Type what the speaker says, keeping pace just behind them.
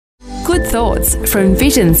Good thoughts from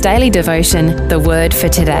Vision's daily devotion, The Word for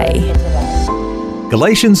Today.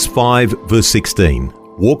 Galatians 5 verse 16.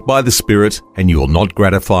 Walk by the Spirit and you will not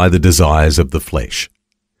gratify the desires of the flesh.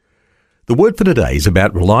 The word for today is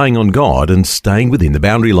about relying on God and staying within the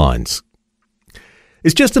boundary lines.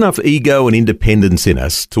 There's just enough ego and independence in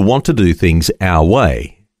us to want to do things our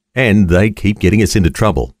way, and they keep getting us into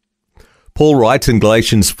trouble. Paul writes in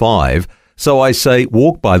Galatians 5, "So I say,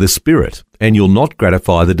 walk by the Spirit, and you'll not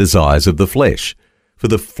gratify the desires of the flesh. For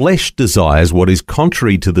the flesh desires what is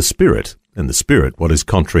contrary to the Spirit, and the Spirit what is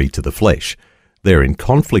contrary to the flesh. They're in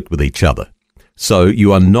conflict with each other. So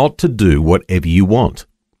you are not to do whatever you want."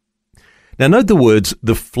 Now note the words,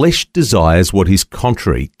 the flesh desires what is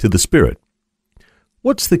contrary to the Spirit.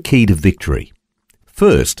 What's the key to victory?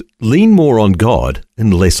 First, lean more on God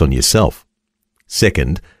and less on yourself.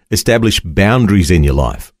 Second, establish boundaries in your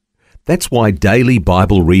life. That's why daily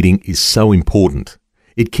Bible reading is so important.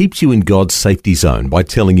 It keeps you in God's safety zone by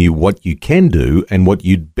telling you what you can do and what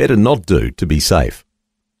you'd better not do to be safe.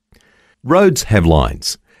 Roads have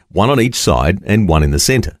lines, one on each side and one in the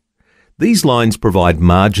centre. These lines provide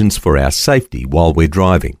margins for our safety while we're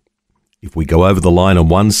driving. If we go over the line on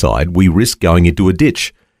one side, we risk going into a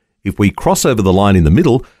ditch. If we cross over the line in the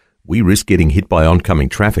middle, we risk getting hit by oncoming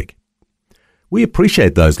traffic. We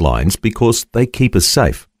appreciate those lines because they keep us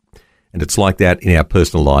safe. And it's like that in our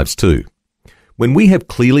personal lives too. When we have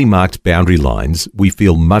clearly marked boundary lines, we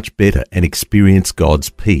feel much better and experience God's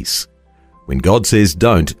peace. When God says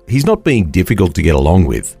don't, He's not being difficult to get along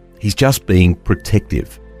with. He's just being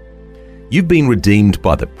protective. You've been redeemed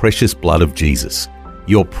by the precious blood of Jesus.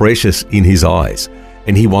 You're precious in His eyes,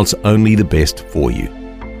 and He wants only the best for you.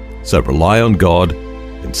 So rely on God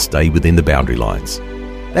and stay within the boundary lines.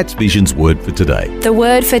 That's Vision's Word for Today. The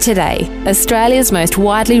Word for Today, Australia's most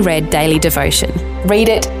widely read daily devotion. Read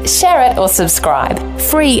it, share it or subscribe.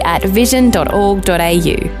 Free at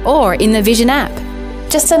vision.org.au or in the Vision app.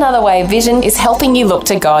 Just another way Vision is helping you look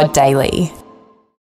to God daily.